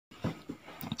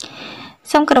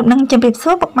សូមគោរពនឹងជម្រាប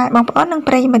សួរពុកម៉ែបងប្អូននិង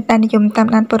ប្រិយមិត្តដែលនិយមតាម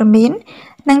ដានព័ត៌មាន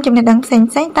និងចំណេះដឹងផ្សេងៗ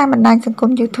តាមបណ្ដាញសង្គម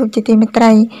YouTube ជាទីមេត្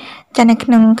រីចា៎នៅក្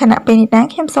នុងគណៈពេលនេះដែរ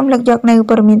ខ្ញុំសូមលើកយកនៅ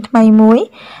ព័ត៌មានថ្មីមួយ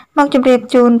មកជម្រាប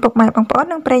ជូនពុកម៉ែបងប្អូន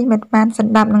និងប្រិយមិត្តបានស្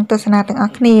ដាប់និងទស្សនាទាំងអ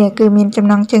ស់គ្នាគឺមានចំ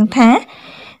ណងជើងថា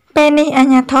ពេលនេះអា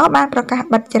ជ្ញាធរបានប្រកាស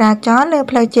បិទចរាចរណ៍លើ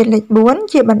ផ្លូវជាតិលេខ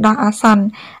4ជាបណ្ដោះអាសន្ន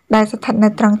ដែលស្ថិតនៅ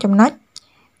ត្រង់ចំណុច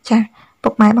ចា៎ពុ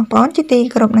កម៉ែបងប្អូនជាទី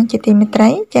គោរពនិងជាទីមេត្រី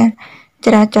ចា៎ច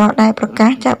រាចរណ៍ដែលប្រកា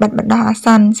សចាក់បិទបណ្ដោះអាស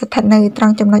ន្នស្ថិតនៅត្រ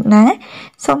ង់ចំណុចណា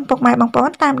សូមពុកម៉ែបងប្អូ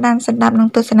នតាមដានស្ដាប់និង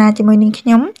ទស្សនាជាមួយនឹងខ្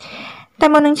ញុំតែ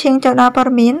មុននឹងឈានចូលដល់ព័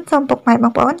ត៌មានសូមពុកម៉ែប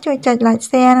ងប្អូនជួយចុច like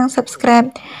share និង subscribe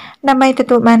ដើម្បីទ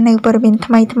ទួលបាននូវព័ត៌មាន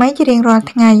ថ្មីៗជារៀងរាល់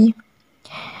ថ្ងៃ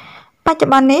បច្ចុ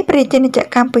ប្បន្ននេះប្រជាជន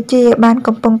កម្ពុជាបាន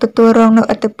កំពុងទទួលរងនូវ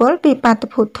ឥទ្ធិពលពីបាតុ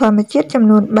ភូតធម្មជាតិចំ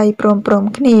នួន3ព្រម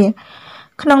ៗគ្នា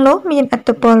ក្នុងនោះមានឥទ្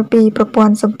ធិពលពីប្រព័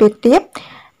ន្ធសម្ពាធទាប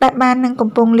ដែលបាននឹងកំ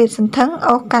ពុងលាតសន្ធឹង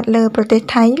អូសកាត់លើប្រទេស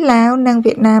ថៃឡាវនិង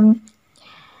វៀតណាម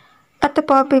ឥទ្ធិ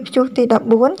ពលពីព្យុះទី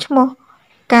14ឈ្មោះ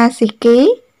កាស៊ីគី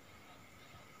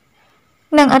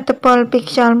និងឥទ្ធិពលពី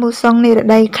ខ្យល់មូសុងនិរ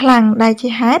តីខ្លាំងដែលជា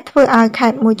ហេតុធ្វើឲ្យខេ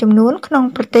ត្តមួយចំនួនក្នុង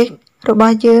ប្រទេសរប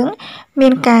ស់យើងមា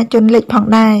នការជន់លិចផង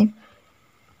ដែរ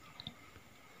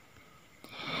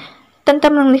ទន្ទឹ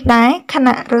មនឹងនេះដែរខ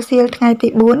ណៈរសៀលថ្ងៃទី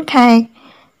4ខែ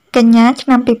កញ្ញាឆ្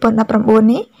នាំ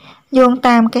2019នេះយោង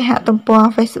តាមគេហទំព័រ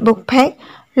Facebook Page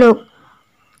លោក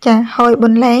ចាហយប៊ុ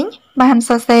នលែងបានស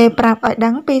រសេរប្រាប់ឲ្យដឹ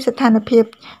ងពីស្ថានភាព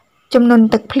ចំនួន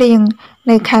ទឹកភ្លៀង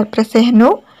នៅខេត្តព្រះសីហនុ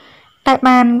តែ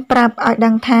បានប្រាប់ឲ្យដឹ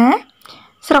ងថា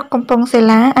ស្រុកកំពង់សិ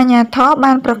លាអាជ្ញាធរ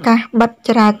បានប្រកាសបិទច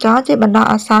រាចរណ៍ជាបណ្ដោះ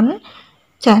អាសន្ន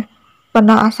ចាបណ្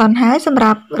ដោះអាសន្នហើយសម្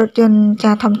រាប់រថយន្ត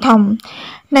ចាធំ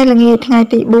នៅល្ងាចថ្ងៃ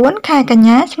ទី4ខែកញ្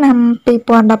ញាឆ្នាំ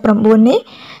2019នេះ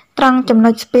ត្រង់ចំណុ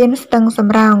ចស្ពានស្ទឹងសំ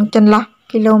រោងចន្លោះ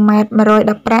គីឡូម៉ែត្រ115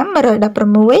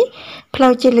 116ផ្លូ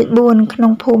វជាតិលេខ4ក្នុ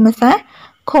ងភូមិសាស្ត្រ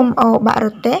ឃុំអូបាក់រ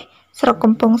ទេសស្រុក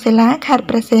កំពង់សិលាខេត្ត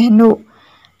ព្រះសីហនុ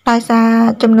ដោយសារ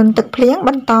ចំនួនទឹកភ្លៀងប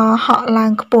ន្តហក់ឡើ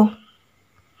ងខ្ពស់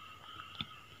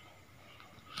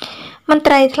មន្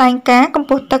ត្រីថ្លែងការណ៍កម្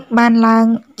ពស់ទឹកបានឡើង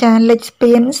ចាលិចស្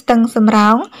ពានស្ទឹងសំរោ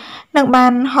ងនិងបា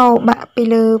នហូរបាក់ពី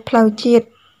លើផ្លូវជាតិ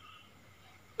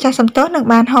ចាសំទោសនឹង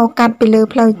បានហូរកាត់ពីលើ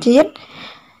ផ្លូវជាតិ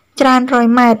ច្រើនរយ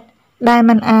ម៉ែត្រដែល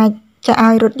มันអាចจะ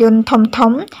ឲ្យរថយន្តធំ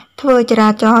ធ្វើចរា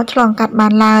ចរណ៍ឆ្លងកាត់បា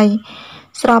នឡើយ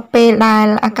ស្របពេលដែល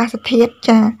អាកាសធាតុ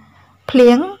ចាភ្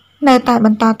លៀងនៅតែប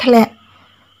ន្តធ្លាក់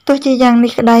ទោះជាយ៉ាង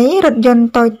នេះក្តីរថយន្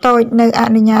តតូចនៅអ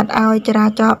នុញ្ញាតឲ្យចរា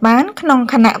ចរណ៍បានក្នុង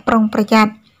ខណៈប្រុងប្រយ័ត្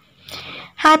ន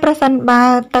ហើយប្រសិនបើ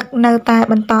ទឹកនៅតែ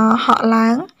បន្តហក់ឡើ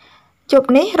ងជប់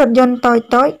នេះរថយន្ត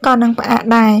តូចក៏នឹងផ្អាក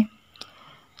ដែរ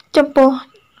ចំពោះ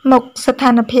មុខស្ថា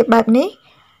នភាពបែបនេះ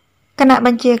គណៈប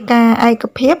ញ្ជាការឯក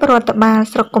ភាពរដ្ឋបាល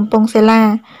ស្រុកកំពង់សិលា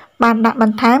បានដាក់ប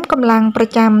ន្ថែមកម្លាំងប្រ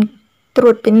ចាំត្រួ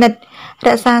តពិនិត្យរ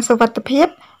ក្សាសុវត្ថិភាព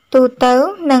ទូទៅ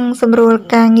និងសម្រួល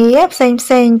ការងារផ្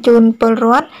សេងជូនពលរ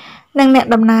ដ្ឋនិងអ្នក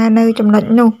ដំណើរនៅចំណុច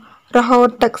នោះរហូត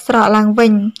ទឹកស្រកឡើងវិ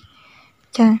ញ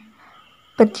ចា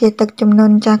ពិតជាទឹកជំន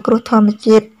ន់ចាគ្រោះធម្ម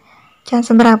ជាតិចា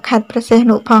សម្រាប់ខេត្តព្រះសីហ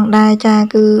នុផងដែរចា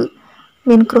គឺ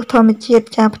មានគ្រោះធម្មជាតិ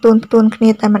ចាផ្ទួនគ្នា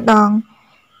តែម្ដង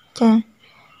ចា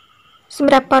ស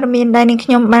ម្រាប់ព័ត៌មានដែលនាងខ្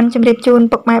ញុំបានជម្រាបជូន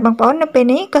ពុកម៉ែបងប្អូននៅពេល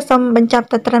នេះក៏សូមបញ្ចប់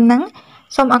តែត្រឹមហ្នឹង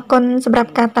សូមអរគុណសម្រាប់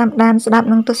ការតាមដានស្ដាប់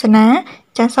និងទស្សនា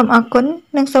ចាសសូមអរគុណ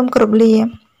និងសូមគោរពលា